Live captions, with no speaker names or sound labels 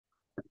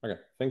Okay,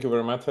 thank you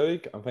very much,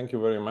 Eric, and thank you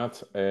very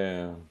much,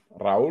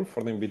 Raul,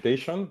 for the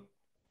invitation.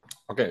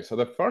 Okay, so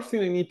the first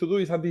thing I need to do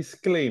is a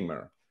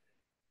disclaimer.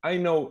 I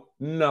know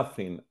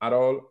nothing at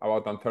all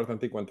about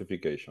uncertainty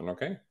quantification,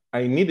 okay?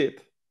 I need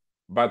it,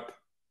 but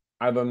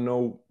I don't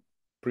know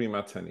pretty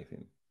much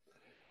anything.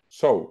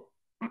 So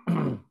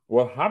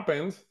what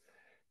happens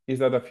is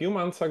that a few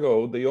months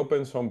ago, they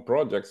opened some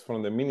projects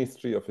from the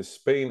Ministry of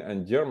Spain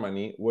and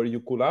Germany where you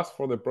could ask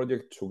for the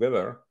project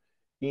together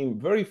in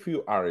very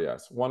few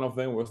areas. One of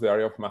them was the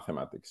area of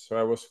mathematics. So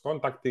I was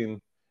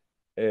contacting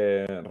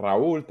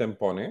Raúl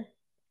Tempone,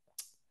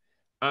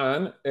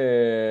 and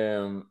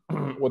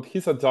what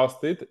he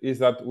suggested is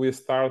that we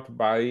start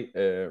by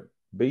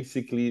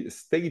basically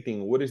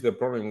stating what is the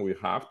problem we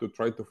have to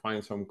try to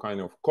find some kind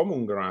of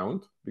common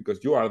ground,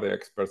 because you are the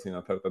experts in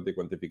uncertainty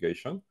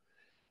quantification.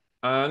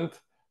 And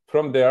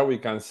from there, we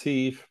can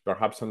see if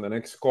perhaps on the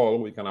next call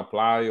we can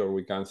apply, or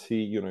we can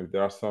see, if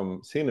there are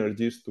some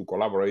synergies to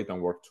collaborate and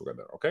work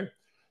together. Okay.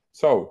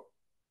 So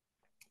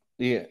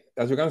yeah,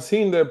 as you can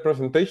see in the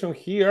presentation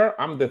here,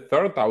 I'm the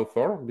third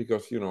author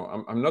because,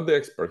 I'm not the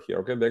expert here.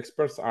 Okay. The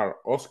experts are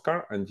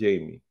Oscar and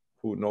Jamie,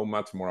 who know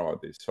much more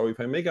about this. So if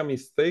I make a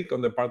mistake on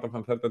the part of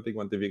uncertainty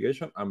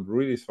quantification, I'm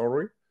really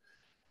sorry.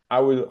 I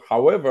will,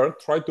 however,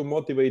 try to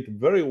motivate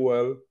very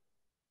well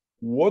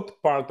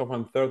what part of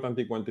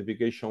uncertainty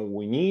quantification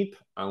we need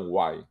and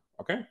why,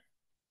 okay?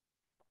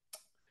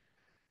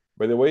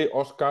 By the way,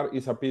 Oscar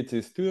is a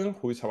PhD student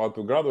who is about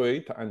to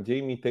graduate, and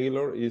Jamie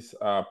Taylor is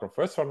a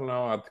professor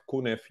now at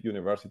Univ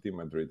University,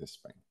 Madrid,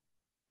 Spain.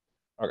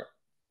 Okay,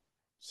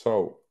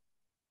 so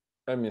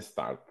let me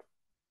start.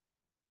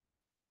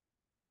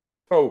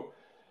 So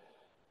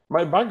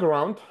my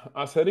background,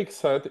 as Eric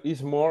said,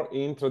 is more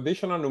in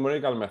traditional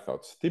numerical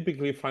methods,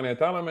 typically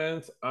finite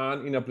elements,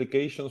 and in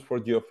applications for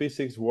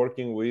geophysics,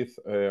 working with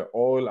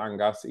oil and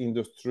gas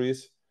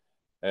industries.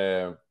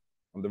 On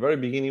the very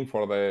beginning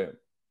for the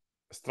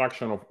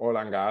extraction of oil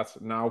and gas,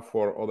 now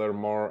for other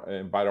more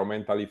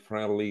environmentally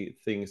friendly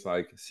things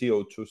like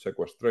CO2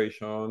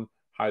 sequestration,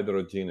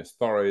 hydrogen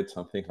storage,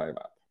 and things like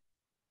that.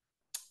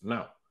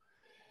 Now,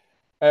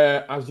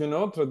 as you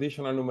know,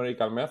 traditional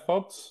numerical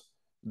methods,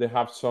 they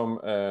have some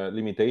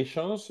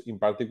limitations. In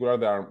particular,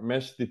 they are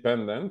mesh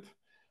dependent,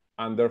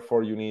 and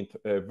therefore you need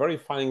very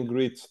fine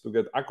grids to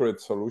get accurate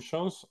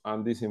solutions,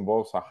 and this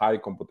involves a high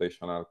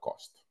computational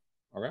cost.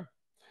 Okay?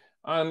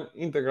 And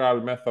integral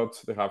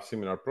methods, they have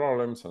similar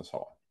problems and so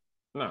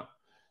on. Now,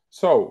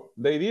 so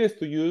the idea is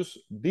to use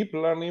deep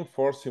learning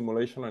for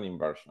simulation and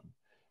inversion.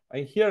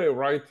 And here I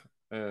write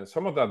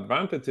some of the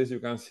advantages you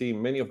can see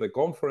in many of the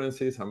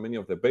conferences and many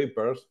of the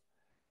papers.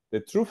 The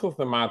truth of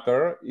the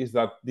matter is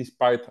that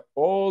despite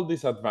all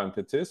these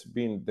advantages,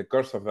 being the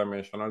curse of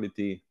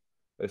dimensionality,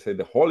 let's say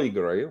the holy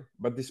grail,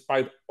 but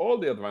despite all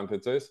the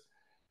advantages,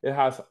 it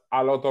has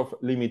a lot of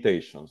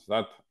limitations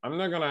that I'm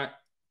not going to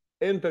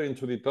enter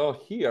into detail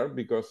here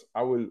because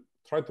I will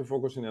try to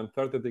focus on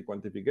uncertainty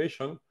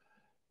quantification.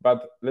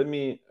 But let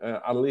me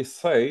at least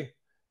say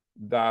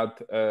that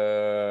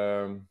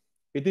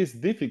it is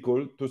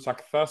difficult to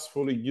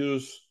successfully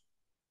use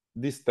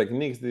these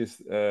techniques,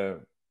 these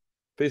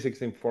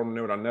physics-informed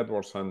neural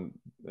networks and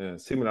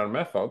similar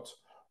methods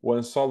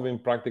when solving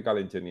practical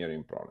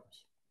engineering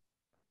problems.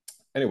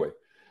 Anyway,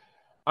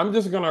 I'm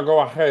just going to go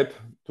ahead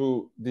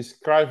to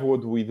describe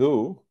what we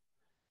do.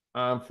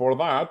 And for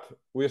that,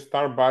 we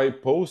start by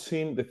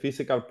posing the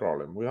physical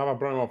problem. We have a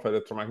problem of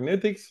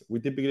electromagnetics.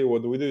 Typically,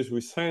 what we do is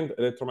we send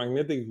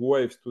electromagnetic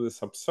waves to the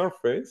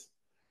subsurface,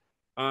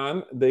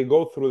 and they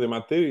go through the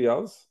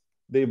materials.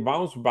 They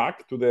bounce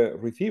back to the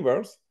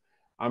receivers.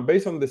 And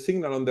based on the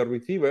signal on the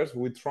receivers,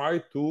 we try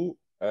to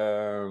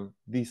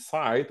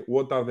decide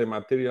what are the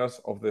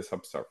materials of the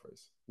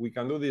subsurface. We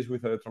can do this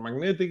with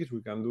electromagnetics.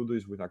 We can do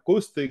this with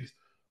acoustics.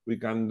 We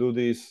can do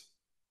this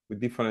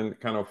with different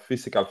kind of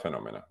physical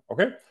phenomena,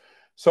 okay?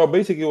 So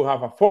basically, we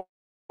have a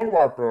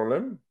forward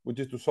problem, which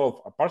is to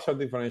solve a partial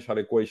differential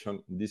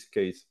equation, in this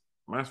case,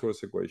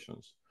 Maxwell's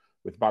equations,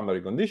 with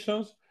boundary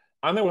conditions.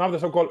 And then we have the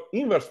so-called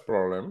inverse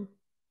problem,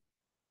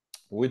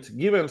 which,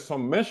 given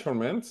some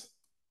measurements,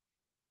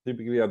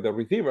 typically at the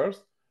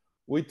receivers,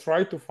 we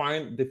try to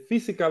find the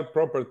physical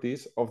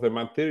properties of the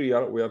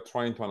material we are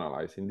trying to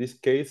analyze. In this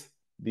case,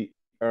 the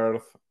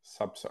Earth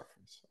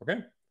subsurface,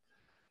 okay?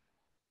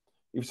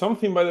 If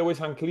something, by the way, is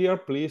unclear,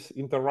 please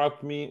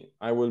interrupt me.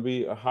 I will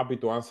be happy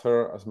to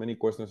answer as many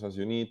questions as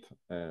you need.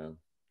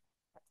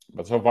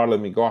 But so far,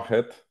 let me go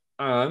ahead.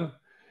 And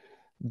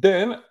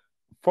then,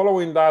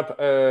 following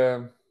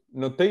that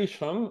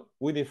notation,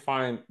 we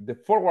define the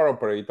forward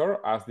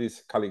operator as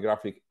this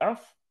calligraphic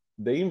F,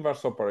 the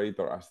inverse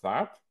operator as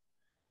that.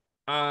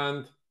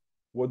 And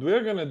what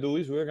we're going to do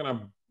is we're going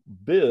to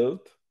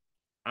build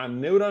a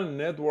neural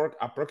network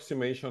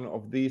approximation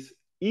of this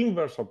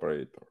inverse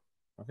operator,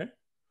 okay?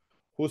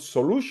 Whose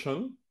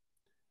solution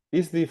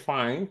is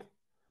defined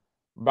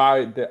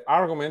by the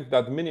argument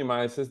that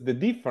minimizes the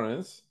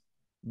difference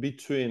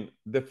between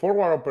the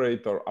forward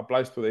operator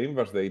applies to the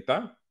inverse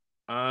data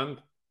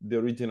and the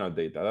original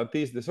data. That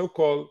is the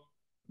so-called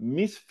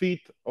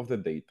misfit of the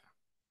data,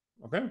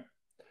 okay?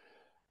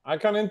 I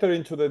can enter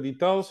into the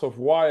details of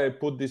why I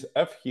put this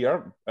f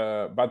here,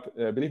 but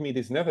believe me, it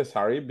is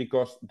necessary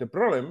because the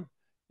problem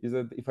is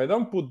that if I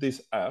don't put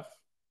this f,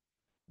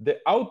 the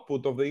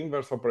output of the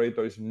inverse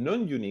operator is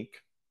non-unique.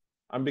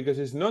 And because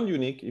it's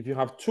non-unique, if you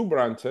have two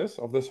branches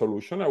of the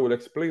solution, I will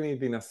explain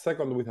it in a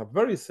second with a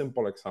very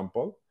simple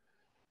example,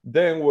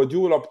 then what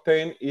you will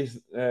obtain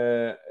is,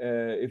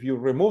 if you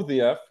remove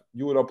the f,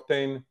 you will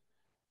obtain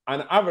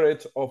an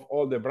average of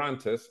all the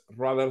branches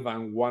rather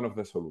than one of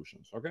the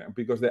solutions, okay?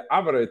 Because the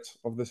average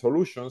of the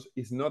solutions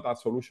is not a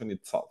solution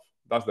itself.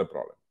 That's the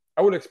problem.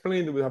 I will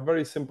explain it with a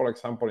very simple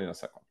example in a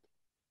second.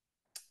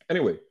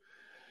 Anyway,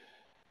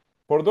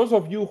 for those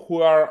of you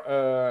who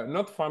are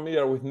not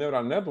familiar with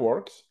neural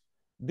networks,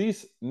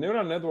 this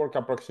neural network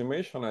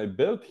approximation I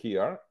built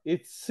here,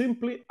 it's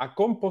simply a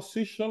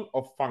composition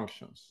of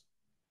functions.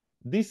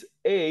 This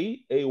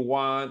A1,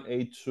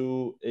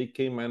 A2,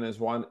 AK minus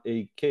 1,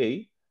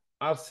 AK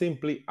are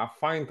simply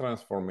affine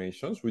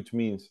transformations, which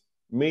means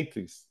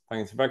matrix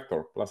times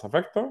vector plus a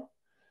vector.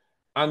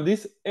 And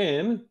this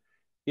N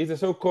is a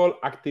so-called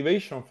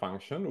activation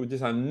function, which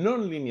is a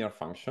nonlinear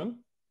function,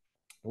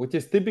 which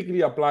is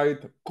typically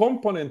applied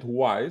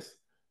component-wise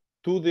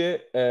to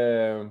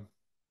the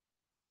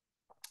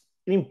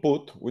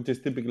input, which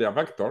is typically a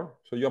vector.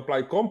 So you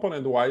apply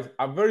component-wise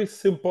a very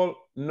simple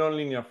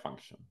nonlinear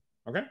function,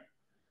 okay?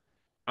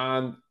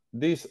 And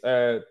this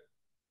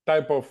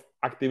type of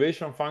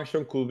activation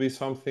function could be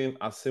something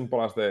as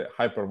simple as the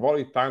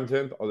hyperbolic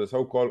tangent or the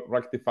so-called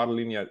rectified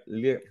linear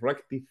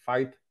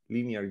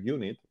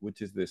unit,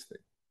 which is this thing.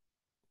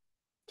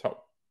 So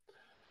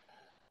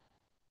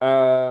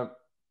a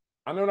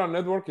neural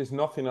network is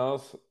nothing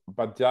else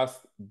but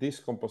just this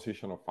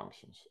composition of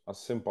functions, as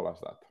simple as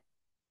that.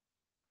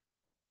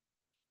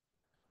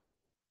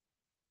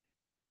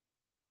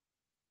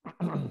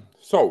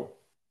 So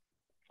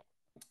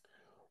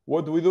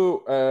what we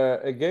do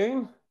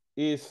again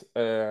is,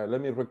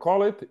 let me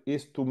recall it,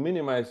 is to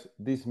minimize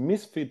this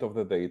misfit of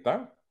the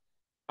data.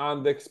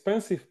 And the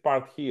expensive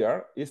part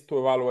here is to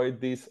evaluate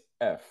this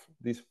f,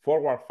 this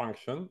forward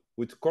function,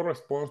 which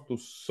corresponds to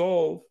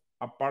solve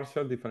a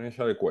partial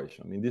differential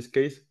equation, in this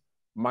case,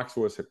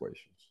 Maxwell's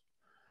equations.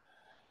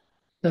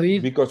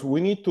 David, because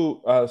we need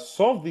to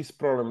solve this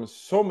problem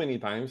so many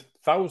times,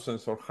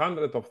 thousands or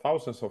hundreds of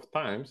thousands of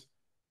times,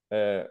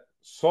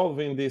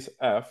 solving this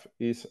f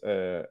is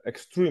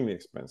extremely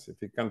expensive.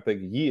 It can take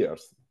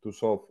years to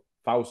solve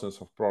thousands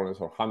of problems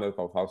or hundreds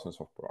of thousands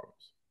of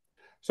problems.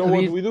 So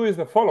David, what we do is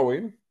the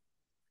following.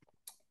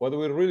 What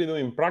we really do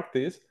in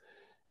practice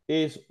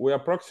is we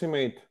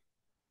approximate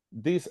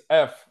this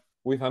f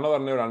with another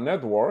neural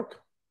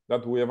network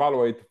that we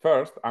evaluate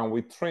first and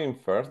we train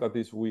first, that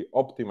is, we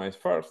optimize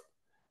first.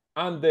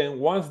 And then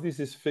once this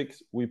is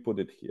fixed, we put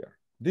it here.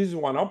 This is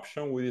one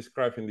option we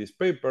describe in this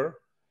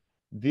paper.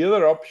 The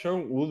other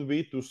option would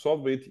be to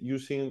solve it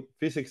using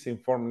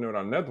physics-informed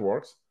neural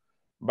networks.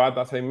 But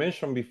as I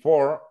mentioned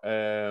before,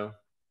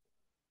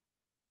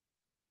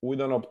 we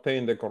don't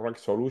obtain the correct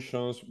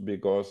solutions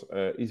because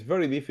it's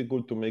very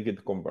difficult to make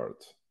it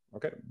converge.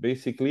 Okay,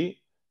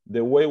 basically,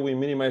 the way we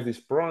minimize this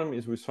problem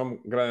is with some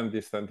gradient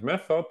descent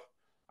method.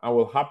 And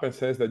what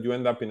happens is that you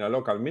end up in a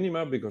local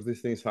minima because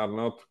these things are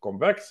not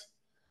convex.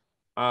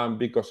 And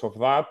because of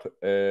that,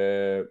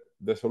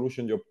 the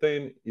solution you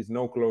obtain is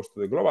now close to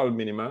the global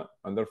minima,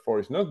 and therefore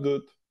it's not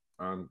good,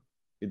 and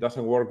it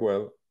doesn't work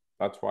well.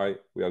 That's why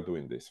we are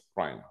doing this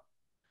right now.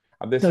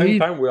 At the same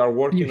time, we are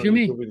working on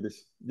improving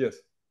this. Yes.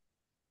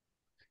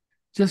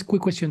 Just a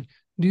quick question.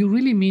 Do you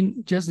really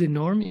mean just the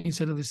norm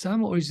instead of the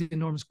sum, or is it the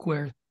norm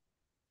squared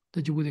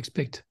that you would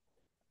expect?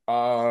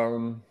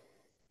 You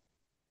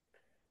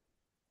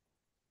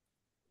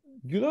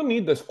don't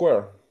need the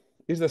square.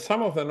 It's the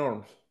sum of the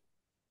norms.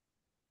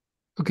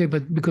 Okay,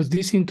 but because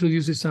this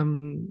introduces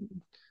some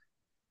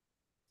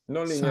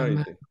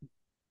non-linearity.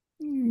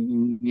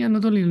 Yeah,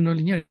 not only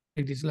non-linearity.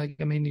 It's like,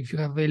 I mean, if you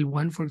have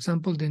L1, for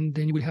example, then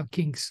you will have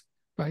kinks,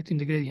 right, in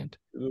the gradient.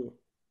 You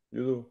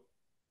do.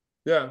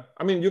 Yeah,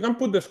 I mean, you can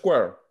put the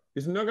square.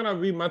 It's not going to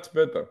be much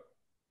better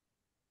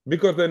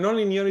because the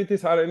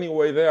non-linearities are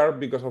anyway there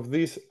because of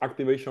this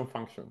activation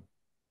function.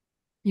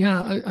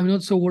 Yeah, I'm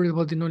not so worried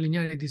about the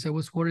non-linearities. I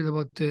was worried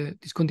about the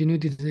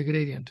discontinuity of the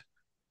gradient.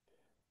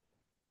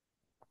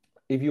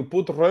 If you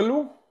put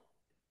ReLU,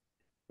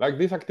 like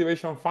this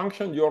activation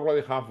function, you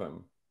already have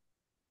them.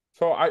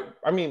 So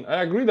I mean,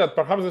 I agree that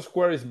perhaps the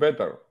square is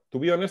better. To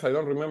be honest, I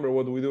don't remember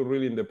what we do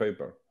really in the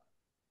paper.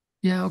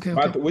 Yeah, okay.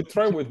 But we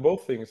try with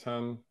both things,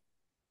 and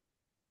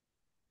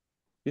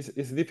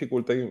it's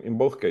difficult in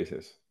both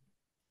cases.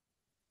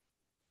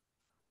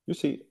 You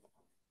see.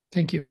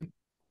 Thank you.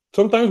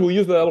 Sometimes we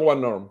use the L1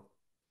 norm.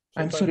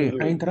 I'm sorry,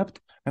 I interrupt.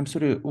 I'm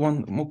sorry,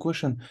 one more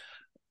question.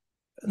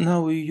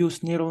 Now we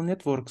use neural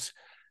networks.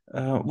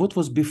 What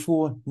was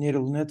before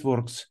neural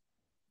networks?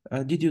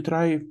 Did you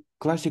try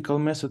classical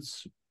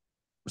methods,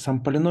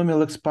 some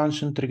polynomial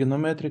expansion,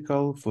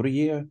 trigonometrical,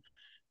 Fourier?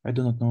 I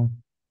do not know.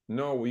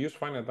 No, we use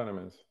finite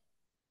elements.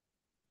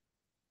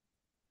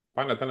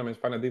 Finite elements,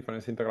 finite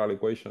difference integral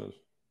equations.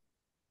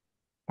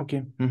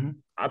 Okay.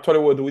 Actually,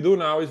 what we do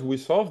now is we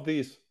solve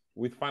this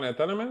with finite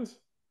elements,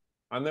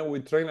 and then we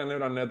train a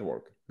neural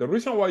network. The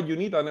reason why you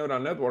need a neural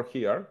network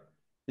here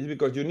is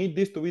because you need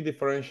this to be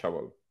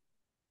differentiable.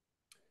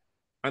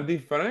 And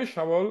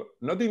differentiable,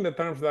 not in the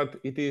terms that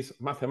it is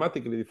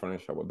mathematically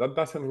differentiable. That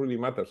doesn't really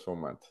matter so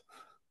much.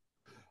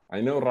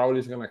 I know Raul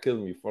is going to kill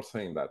me for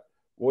saying that.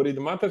 What it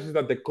matters is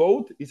that the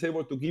code is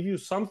able to give you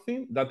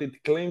something that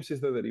it claims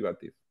is the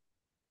derivative.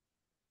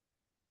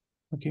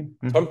 Okay.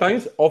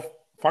 Sometimes of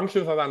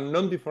functions that are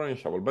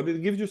non-differentiable, but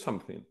it gives you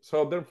something.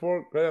 So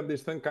therefore, gradient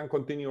descent can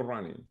continue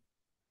running.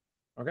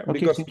 Okay,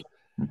 because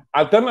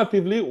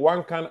alternatively,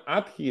 one can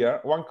add here,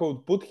 one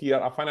could put here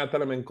a finite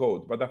element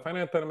code, but a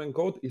finite element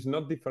code is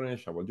not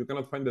differentiable. You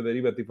cannot find the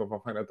derivative of a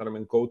finite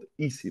element code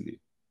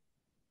easily.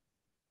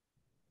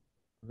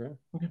 Okay.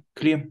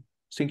 Clear.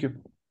 Thank you.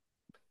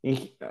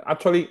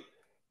 Actually,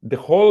 the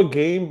whole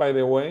game, by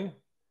the way,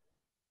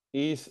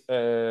 is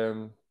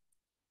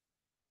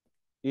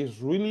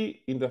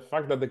really in the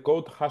fact that the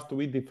code has to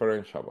be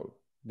differentiable.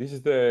 This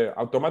is the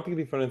automatic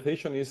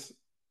differentiation is,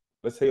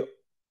 let's say,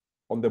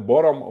 on the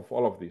bottom of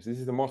all of this. This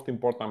is the most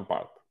important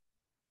part.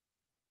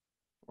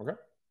 Okay.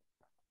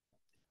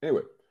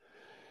 Anyway,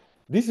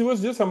 this was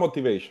just a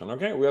motivation.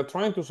 Okay, we are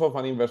trying to solve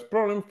an inverse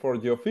problem for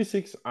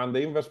geophysics, and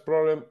the inverse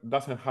problem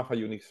doesn't have a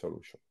unique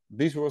solution.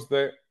 This was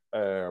the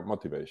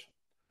motivation.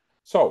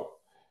 So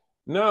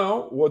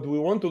now what we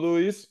want to do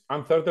is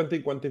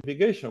uncertainty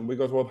quantification,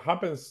 because what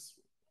happens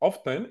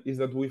often is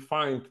that we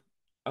find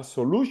a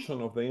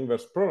solution of the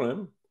inverse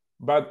problem,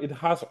 but it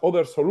has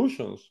other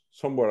solutions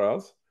somewhere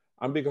else.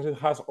 And because it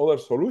has other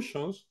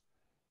solutions,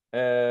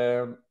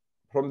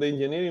 from the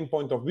engineering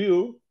point of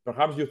view,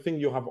 perhaps you think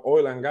you have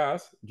oil and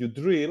gas, you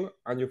drill,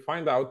 and you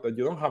find out that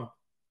you don't have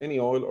any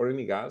oil or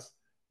any gas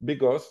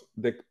because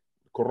the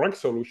correct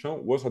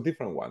solution was a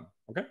different one.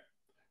 Okay?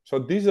 So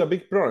this is a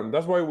big problem.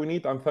 That's why we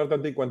need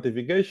uncertainty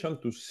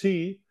quantification to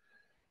see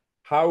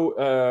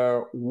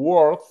how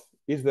worth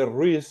is the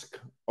risk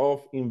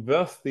of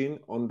investing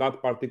on that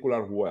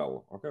particular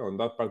well, okay, on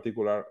that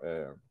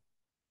particular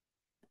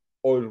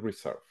oil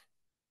reserve.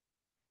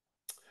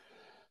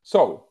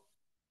 So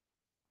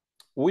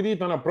we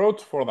did an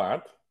approach for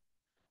that,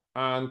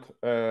 and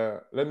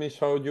let me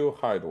show you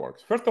how it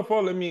works. First of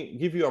all, let me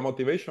give you a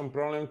motivation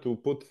problem to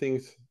put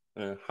things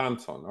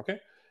hands-on, okay?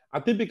 A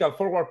typical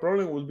forward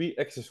problem will be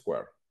x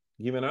squared.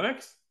 Given an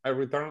x, I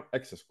return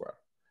x squared.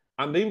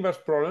 And the inverse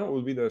problem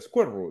will be the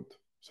square root.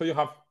 So you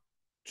have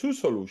two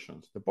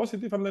solutions, the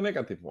positive and the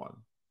negative one,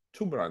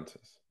 two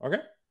branches, okay?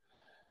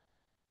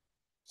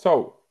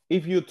 So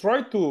if you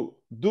try to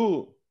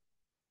do,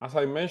 as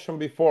I mentioned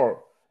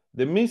before,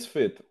 the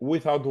misfit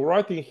without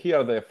writing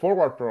here the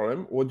forward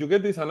problem, what you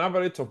get is an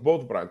average of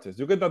both branches.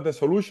 You get that the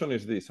solution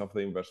is this of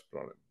the inverse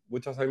problem,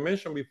 which, as I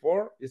mentioned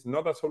before, is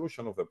not a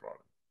solution of the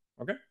problem.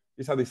 Okay?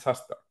 It's a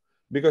disaster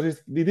because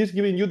it is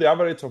giving you the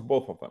average of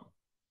both of them.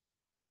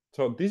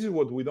 So this is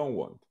what we don't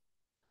want.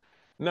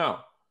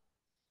 Now,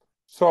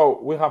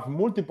 so we have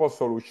multiple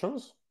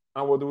solutions,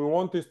 and what we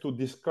want is to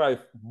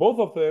describe both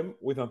of them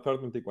with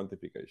uncertainty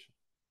quantification.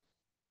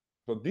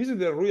 So this is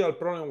the real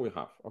problem we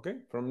have, okay?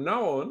 From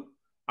now on,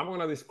 I'm going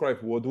to describe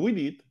what we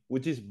did,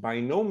 which is by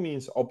no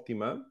means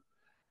optimal,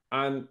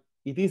 and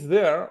it is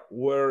there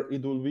where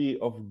it will be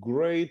of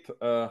great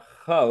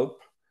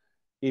help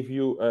if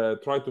you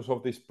try to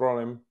solve this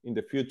problem in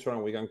the future,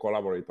 and we can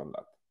collaborate on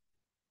that.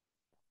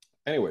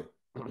 Anyway,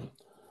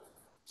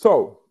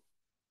 so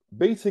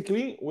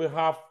basically we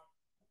have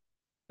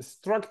a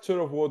structure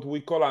of what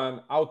we call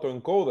an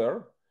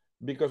autoencoder,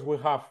 because we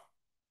have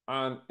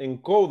an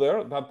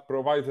encoder that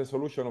provides the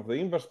solution of the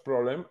inverse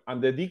problem, and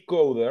the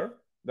decoder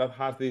that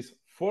has this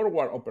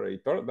forward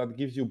operator that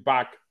gives you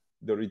back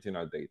the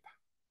original data.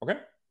 Okay?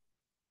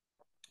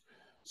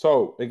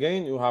 So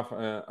again, you have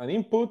an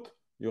input,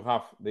 you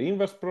have the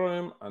inverse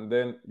problem, and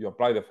then you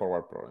apply the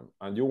forward problem.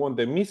 And you want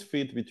the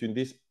misfit between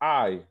this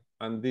I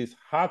and this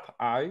hat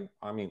I,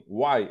 I mean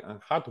y and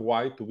hat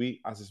y, to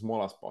be as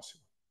small as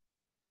possible.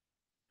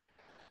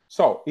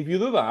 So if you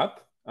do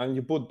that, and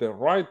you put the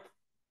right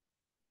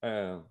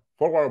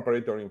forward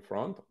operator in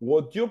front,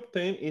 what you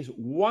obtain is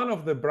one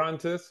of the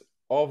branches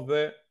of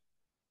the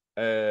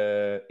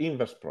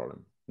inverse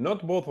problem.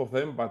 Not both of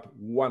them, but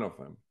one of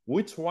them.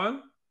 Which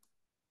one?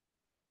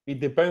 It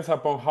depends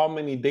upon how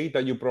many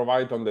data you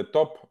provide on the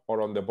top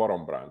or on the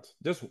bottom branch.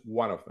 Just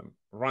one of them,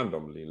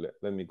 randomly,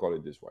 let me call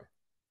it this way.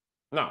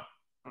 Now,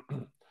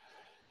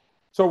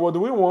 so what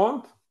we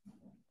want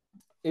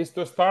is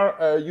to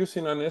start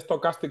using a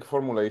stochastic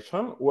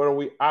formulation where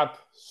we add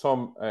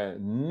some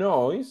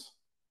noise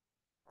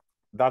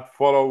that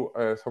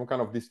follow some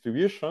kind of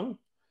distribution,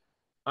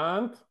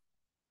 and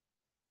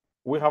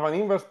we have an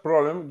inverse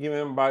problem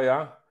given by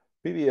a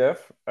PDF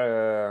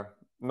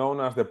known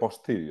as the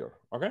posterior,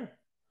 okay?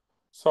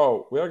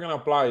 So we are going to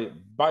apply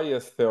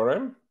Bayes'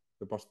 theorem.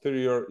 The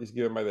posterior is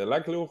given by the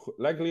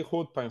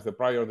likelihood times the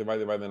prior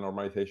divided by the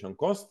normalization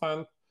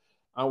constant,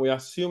 and we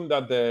assume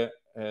that the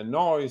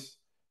noise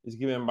is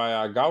given by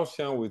a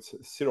Gaussian with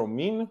zero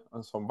mean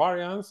and some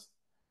variance,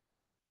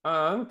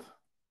 and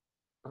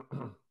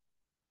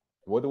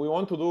what we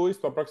want to do is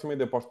to approximate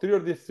the posterior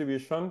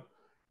distribution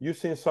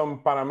using some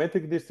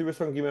parametric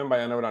distribution given by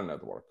a neural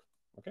network.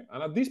 Okay,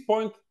 and at this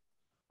point,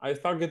 I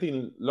start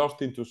getting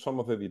lost into some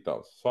of the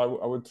details. So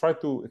I will try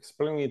to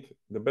explain it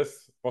the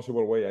best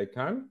possible way I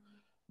can.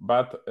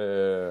 But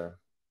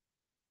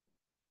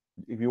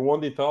if you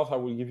want details, I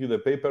will give you the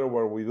paper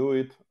where we do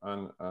it,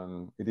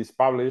 and it is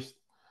published,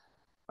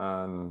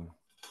 and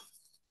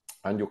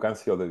you can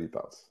see all the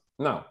details.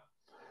 Now,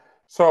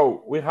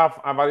 so we have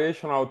a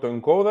variational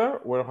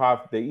autoencoder where we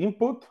have the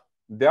input,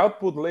 the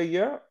output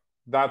layer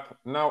that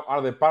now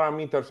are the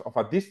parameters of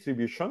a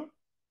distribution.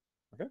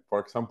 Okay, for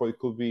example, it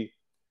could be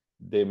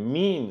the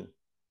mean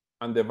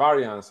and the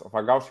variance of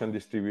a Gaussian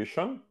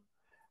distribution,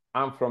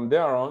 and from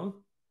there on,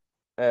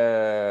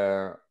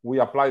 we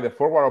apply the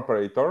forward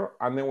operator,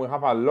 and then we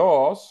have a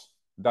loss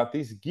that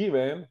is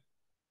given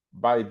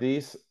by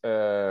this.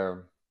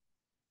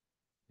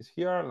 Is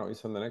here? No,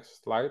 it's on the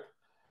next slide.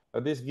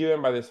 That is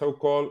given by the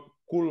so-called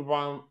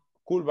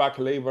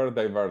Kullback-Leibler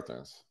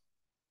divergence,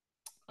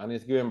 and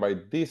it's given by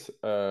this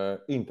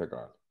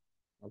integral.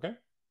 Okay.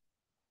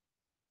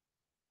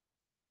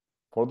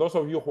 For those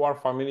of you who are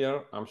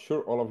familiar, I'm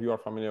sure all of you are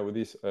familiar with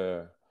this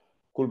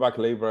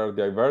Kullback-Leibler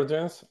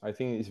divergence. I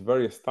think it's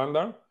very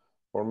standard.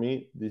 For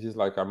me, this is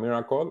like a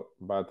miracle,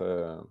 but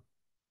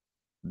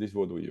this is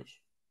what we use.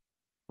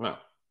 Now,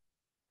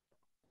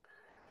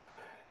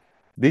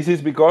 this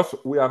is because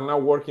we are now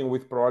working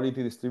with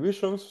probability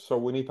distributions, so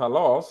we need a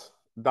loss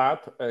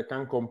that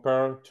can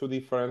compare two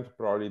different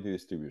probability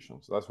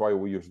distributions. That's why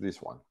we use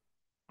this one.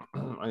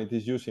 And it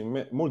is used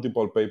in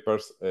multiple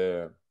papers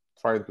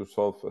trying to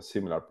solve a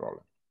similar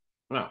problem.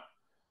 Now,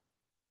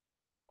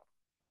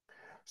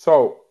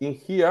 so in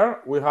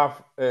here we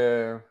have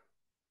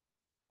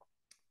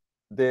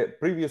the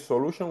previous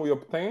solution we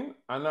obtained,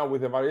 and now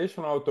with the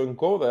variational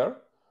autoencoder,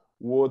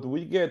 what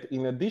we get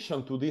in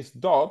addition to these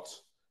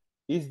dots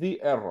is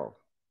the error,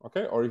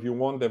 okay? Or if you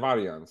want, the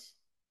variance.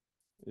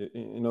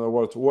 In other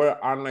words,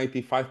 where are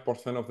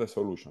 95% of the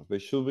solutions? They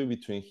should be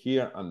between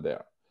here and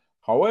there.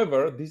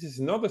 However, this is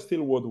not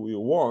still what we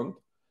want,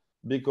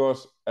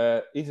 because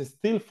it's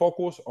still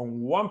focused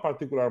on one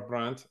particular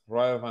branch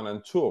rather than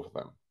on two of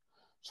them.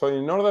 So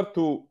in order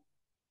to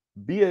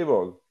be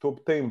able to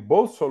obtain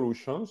both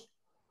solutions,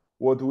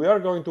 what we are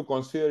going to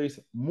consider is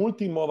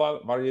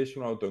multimodal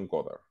variational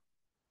autoencoder.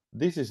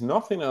 This is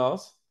nothing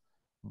else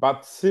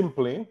but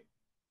simply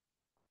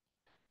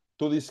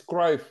to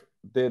describe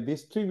the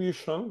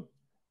distribution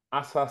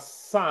as a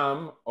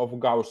sum of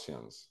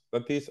Gaussians,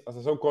 that is, as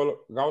a so-called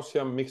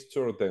Gaussian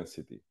mixture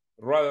density,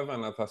 rather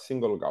than as a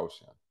single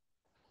Gaussian.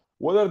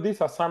 Whether this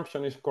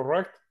assumption is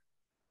correct,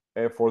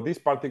 for this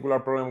particular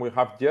problem we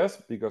have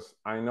yes, because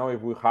I know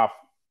if we have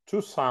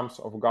two sums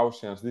of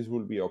Gaussians, this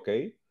will be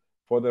okay.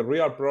 For the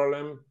real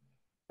problem,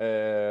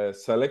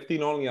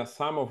 selecting only a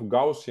sum of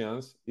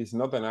Gaussians is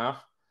not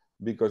enough,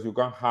 because you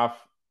can have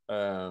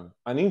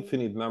an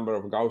infinite number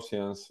of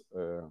Gaussians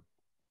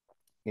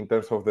in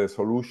terms of the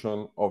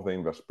solution of the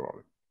inverse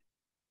problem.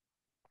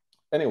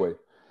 Anyway,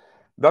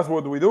 that's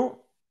what we do.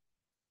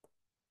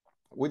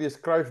 We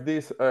describe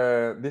this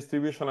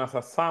distribution as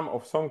a sum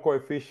of some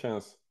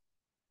coefficients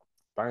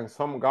times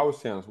some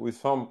Gaussians with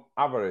some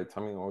average,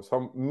 or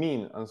some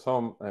mean and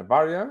some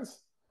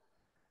variance.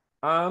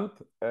 And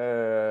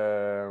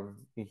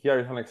here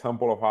is an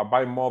example of a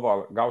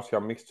bimodal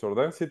Gaussian mixture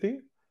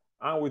density,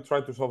 and we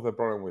try to solve the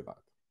problem with that.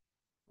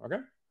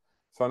 Okay,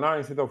 so now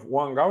instead of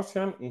one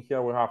Gaussian, in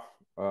here we have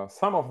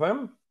some of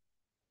them,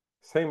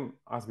 same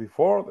as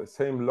before, the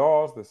same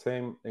laws, the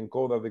same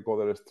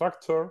encoder-decoder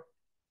structure,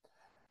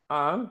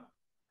 and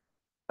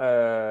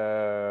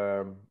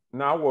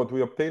now what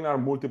we obtain are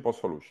multiple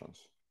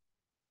solutions.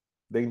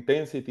 The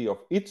intensity of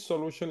each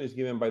solution is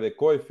given by the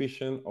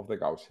coefficient of the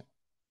Gaussian.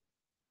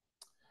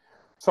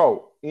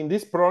 So in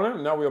this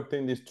problem, now we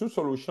obtain these two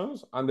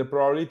solutions, and the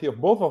probability of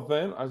both of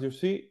them, as you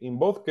see, in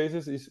both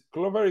cases is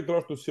very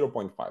close to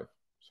 0.5.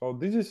 So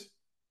this is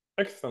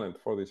excellent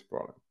for this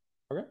problem,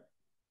 okay?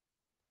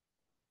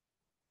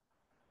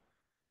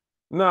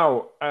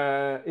 Now,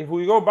 if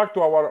we go back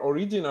to our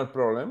original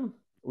problem,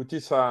 which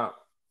is a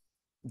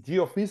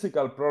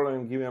geophysical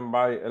problem given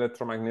by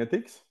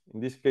electromagnetics, in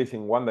this case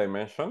in one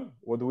dimension,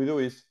 what we do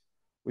is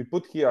we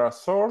put here a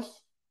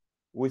source,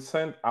 we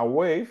send a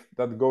wave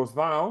that goes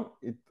down,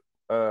 it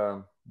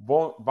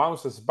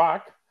bounces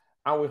back,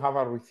 and we have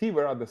a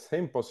receiver at the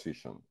same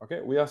position.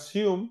 Okay, we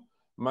assume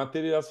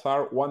materials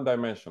are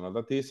one-dimensional.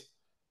 That is,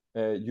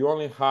 you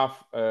only have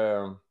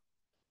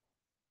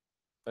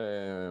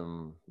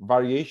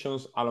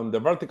variations along the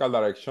vertical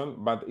direction,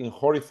 but in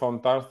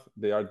horizontal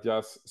they are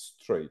just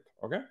straight.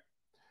 Okay,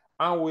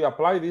 and we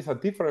apply this at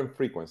different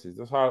frequencies.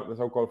 Those are the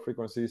so-called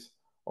frequencies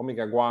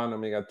omega-1,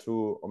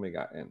 omega-2,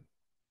 omega-n.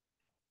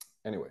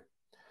 Anyway.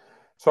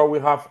 So we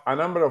have a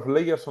number of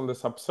layers on the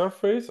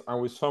subsurface,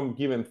 and with some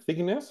given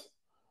thickness.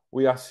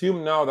 We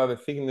assume now that the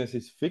thickness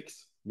is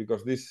fixed,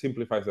 because this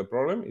simplifies the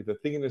problem. If the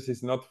thickness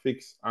is not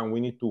fixed and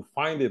we need to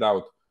find it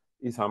out,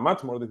 it's a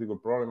much more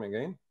difficult problem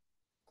again.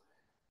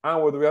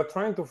 And what we are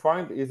trying to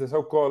find is the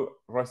so-called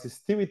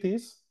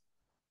resistivities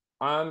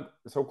and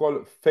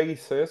so-called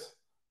phases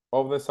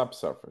of the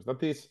subsurface.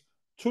 That is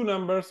 2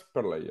 numbers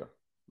per layer.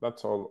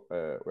 That's all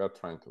we are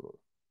trying to do.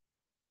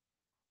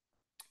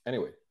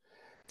 Anyway,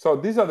 so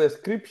this is a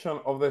description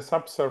of the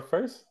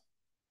subsurface.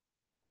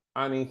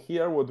 And in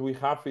here, what we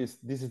have is,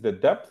 this is the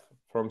depth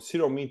from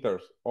 0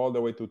 meters all the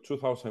way to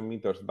 2,000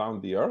 meters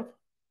down the Earth.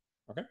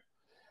 Okay.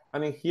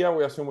 And in here,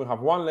 we assume we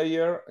have 1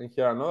 layer, and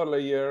here another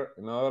layer,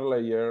 another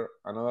layer,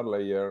 another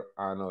layer,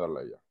 another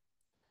layer.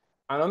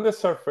 And on the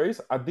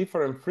surface, at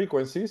different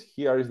frequencies,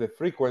 here is the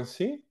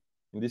frequency,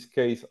 in this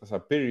case as a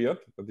period,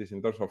 that is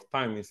in terms of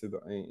time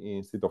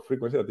instead of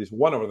frequency, that is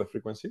 1 over the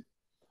frequency.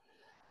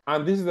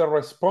 And this is the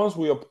response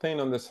we obtain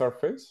on the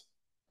surface.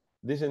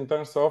 This in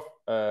terms of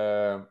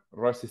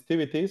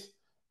resistivities,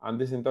 and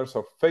this in terms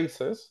of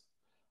phases.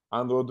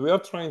 And what we are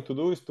trying to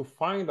do is to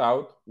find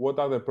out what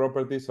are the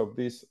properties of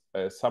these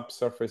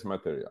subsurface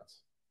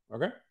materials.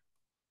 Okay?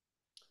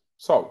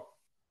 So,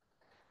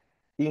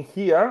 in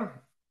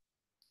here,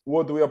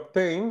 what we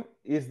obtain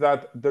is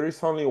that there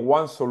is only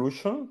one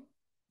solution.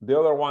 The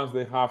other ones,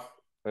 they have,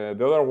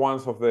 the other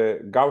ones of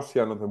the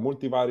Gaussian, of the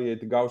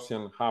multivariate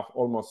Gaussian, have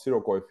almost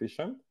 0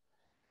 coefficient.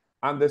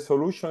 And the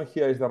solution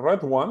here is the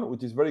red one,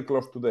 which is very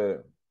close to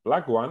the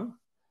black one.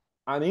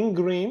 And in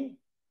green,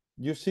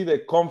 you see the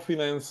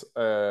confidence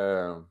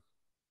area.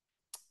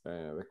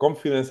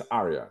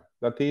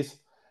 That is,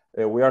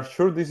 we are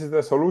sure this is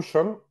the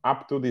solution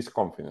up to this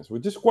confidence,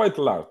 which is quite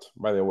large,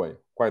 by the way,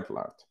 quite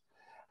large.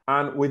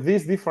 And with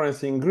this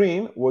difference in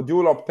green, what you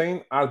will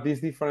obtain are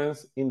these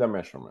difference in the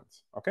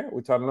measurements, okay,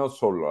 which are not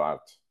so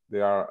large. They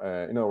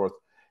are, in other words,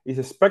 it's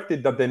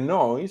expected that the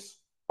noise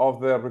of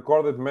the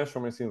recorded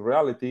measurements in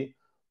reality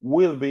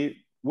will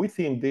be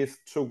within these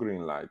 2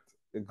 green lines.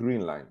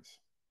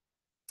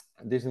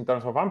 This in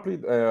terms of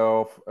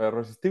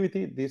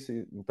resistivity, this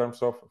is in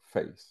terms of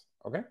phase,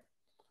 okay?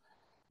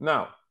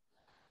 Now,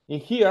 in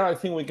here, I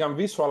think we can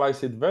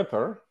visualize it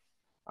better.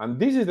 And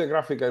this is the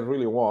graphic I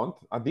really want.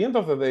 At the end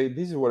of the day,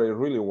 this is what I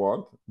really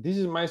want. This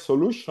is my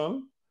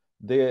solution.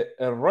 The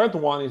red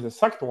one is the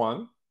exact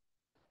one.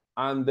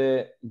 And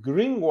the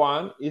green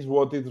one is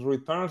what it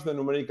returns the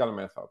numerical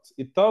methods.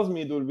 It tells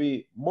me it will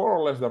be more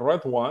or less the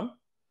red one,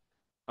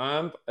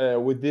 and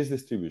with these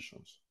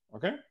distributions,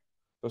 okay?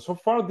 So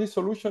far, this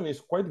solution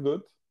is quite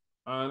good,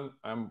 and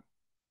I'm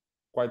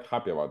quite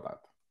happy about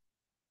that.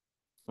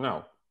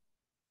 Now,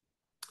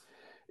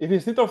 if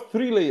instead of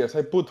 3 layers,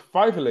 I put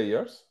 5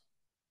 layers,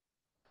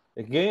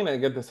 again, I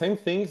get the same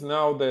things.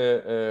 Now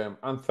the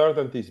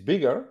uncertainty is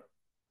bigger.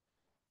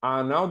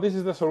 And now this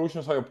is the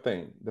solutions I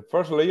obtain. The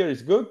first layer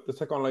is good. The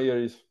second layer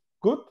is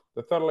good.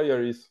 The third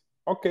layer is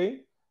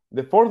okay.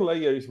 The fourth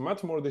layer is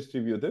much more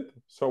distributed.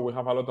 So we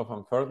have a lot of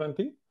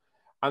uncertainty.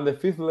 And the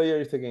fifth layer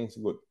is again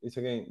good. It's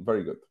again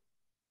very good.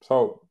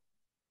 So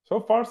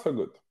far, so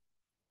good.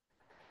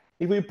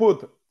 If we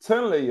put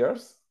 10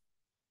 layers,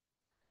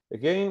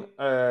 again,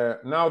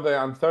 now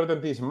the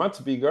uncertainty is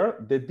much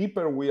bigger. The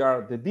deeper we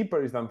are, the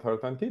deeper is the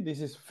uncertainty. This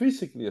is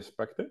physically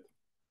expected.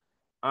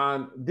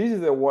 And this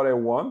is what I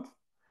want.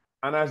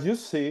 And as you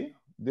see,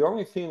 the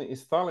only thing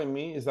it's telling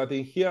me is that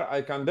in here,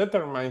 I can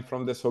determine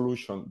from the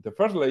solution the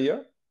first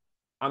layer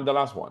and the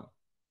last one.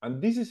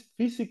 And this is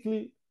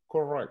physically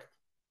correct.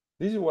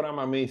 This is what I'm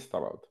amazed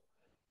about.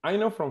 I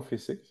know from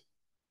physics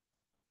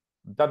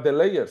that the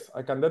layers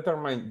I can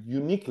determine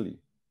uniquely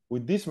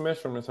with these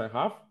measurements I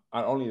have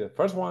are only the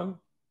first one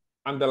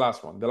and the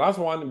last one. The last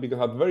one, because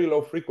at very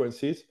low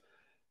frequencies,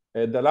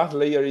 the last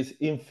layer is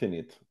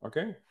infinite,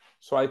 okay?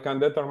 So I can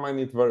determine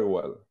it very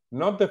well,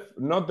 not the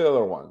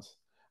other ones.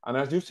 And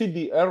as you see,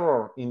 the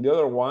error in the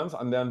other ones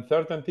and the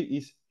uncertainty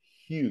is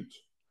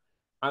huge.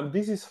 And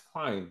this is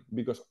fine,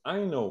 because I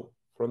know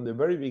from the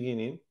very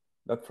beginning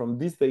that from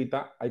this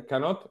data, I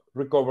cannot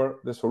recover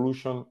the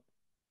solution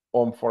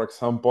on, for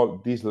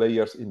example, these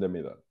layers in the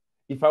middle.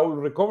 If I will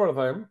recover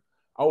them,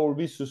 I will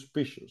be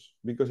suspicious,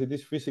 because it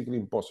is physically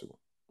impossible,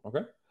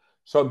 okay?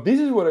 So this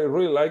is what I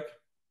really like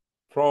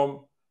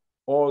from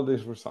all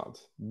these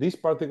results, this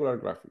particular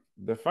graphic.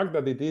 The fact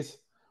that it is,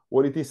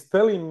 what it is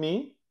telling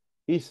me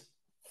is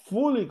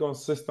fully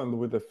consistent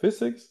with the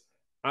physics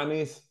and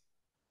is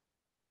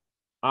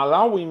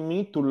allowing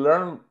me to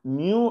learn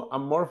new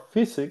and more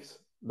physics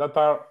that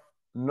are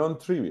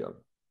non-trivial.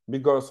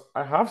 Because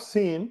I have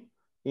seen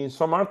in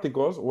some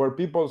articles where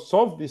people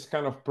solve these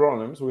kind of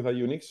problems with a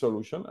unique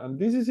solution, and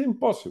this is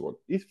impossible.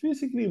 It's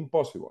physically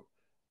impossible.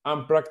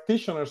 And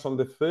practitioners on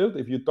the field,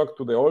 if you talk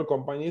to the oil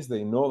companies,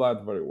 they know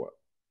that very well.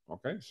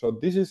 Okay, so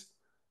this is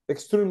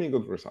extremely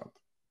good result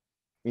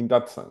in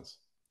that sense.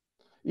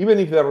 Even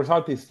if the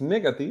result is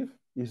negative,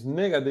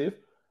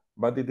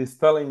 but it is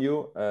telling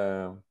you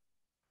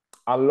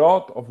a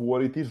lot of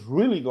what it is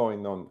really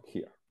going on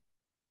here.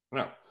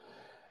 Now,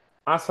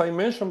 as I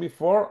mentioned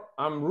before,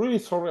 I'm really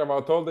sorry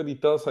about all the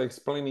details I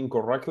explained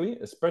incorrectly,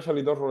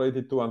 especially those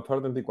related to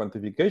uncertainty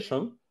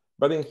quantification.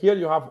 But in here,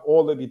 you have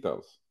all the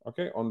details,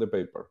 okay, on the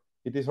paper.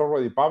 It is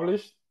already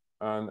published,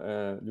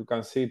 and you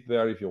can see it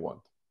there if you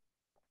want.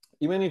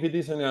 Even if it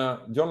is in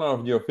a journal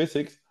of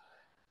geophysics,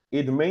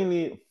 it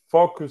mainly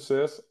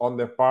focuses on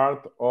the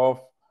part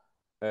of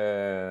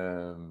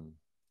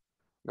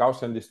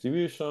Gaussian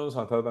distributions,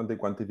 uncertainty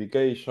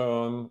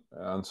quantification,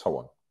 and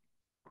so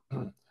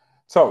on.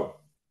 So,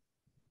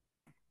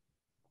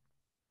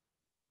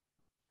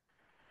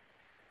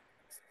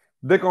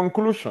 the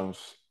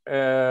conclusions.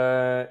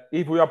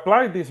 If we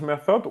apply this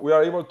method, we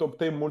are able to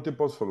obtain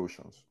multiple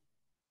solutions.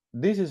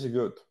 This is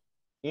good.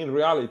 In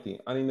reality,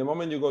 and in the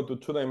moment you go to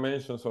 2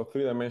 dimensions or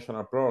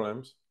 3-dimensional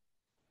problems,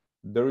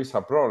 there is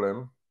a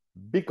problem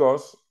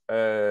because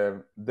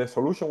the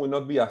solution will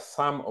not be a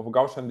sum of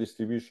Gaussian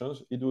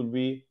distributions. It will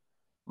be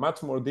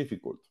much more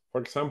difficult. For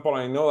example,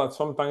 I know that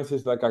sometimes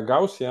it's like a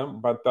Gaussian,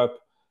 but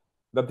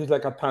that is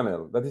like a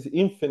tunnel that is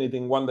infinite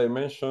in 1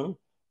 dimension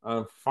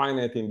and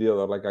finite in the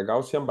other, like a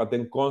Gaussian, but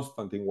then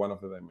constant in one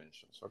of the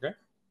dimensions, okay?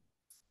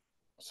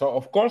 So,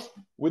 of course,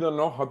 we don't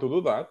know how to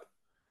do that.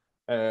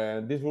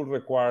 This will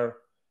require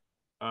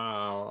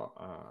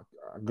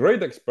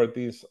great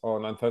expertise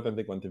on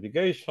uncertainty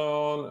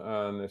quantification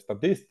and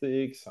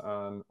statistics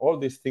and all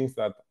these things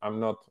that I'm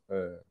not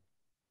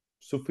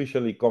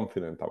sufficiently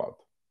confident about.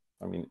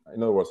 I mean,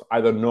 in other words,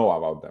 I don't know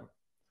about them.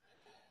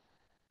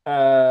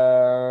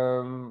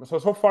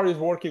 So far it's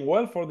working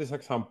well for this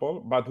example,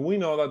 but we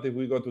know that if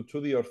we go to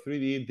 2D or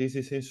 3D, this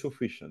is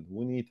insufficient.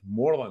 We need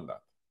more than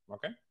that,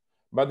 okay?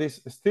 But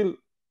it's still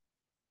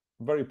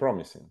very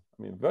promising.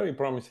 I mean, very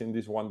promising,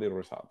 these 1D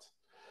results.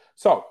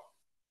 So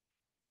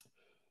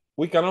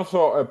we can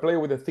also play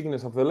with the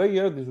thickness of the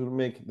layer. This will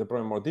make the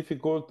problem more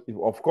difficult.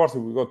 Of course,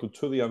 if we go to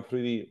 2D and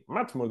 3D,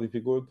 much more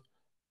difficult.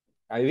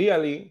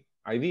 Ideally,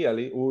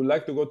 we would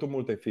like to go to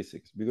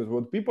multiphysics, because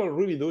what people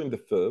really do in the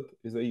field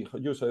is they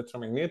use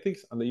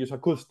electromagnetics and they use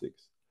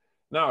acoustics.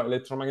 Now,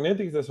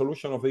 electromagnetics, the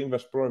solution of the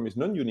inverse problem is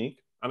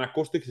non-unique, and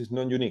acoustics is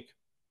non-unique.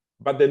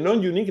 But the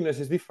non-uniqueness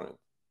is different.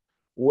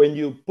 When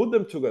you put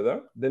them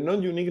together, the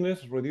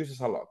non-uniqueness reduces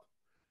a lot.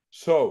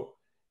 So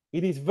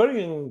it is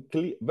very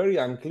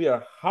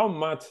unclear how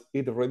much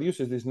it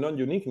reduces this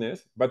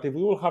non-uniqueness, but if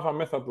we will have a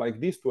method like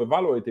this to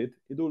evaluate it,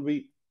 it will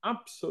be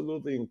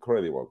absolutely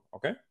incredible,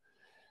 okay?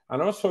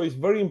 And also it's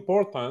very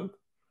important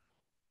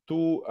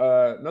to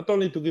not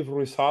only to give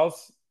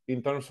results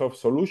in terms of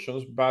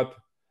solutions, but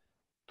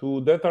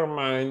to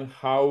determine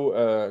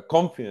how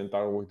confident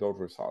are we with those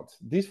results.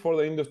 This for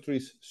the industry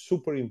is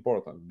super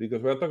important,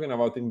 because we're talking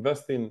about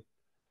investing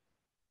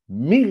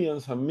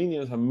millions and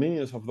millions and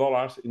millions of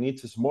dollars in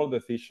each small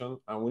decision,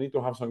 and we need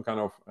to have some kind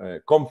of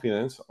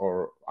confidence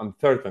or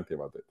uncertainty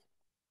about it.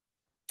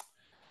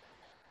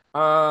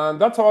 And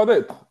that's about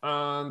it.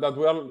 And that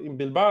we are in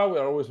Bilbao, we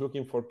are always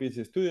looking for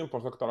PhD students,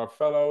 postdoctoral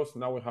fellows.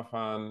 Now we have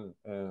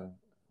a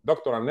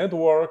doctoral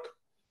network,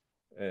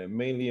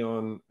 mainly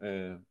on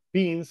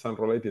pins and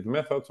related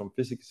methods, on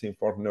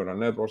physics-informed neural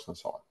networks, and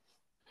so on.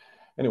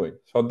 Anyway,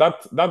 so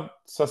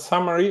that's a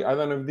summary. I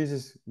don't know if this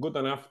is good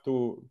enough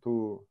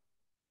to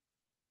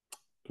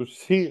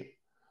see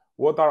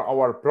what are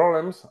our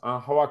problems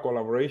and how a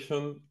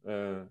collaboration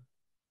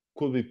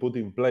could be put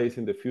in place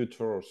in the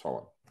future or so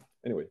on.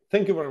 Anyway,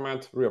 thank you very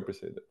much. Really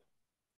appreciate it.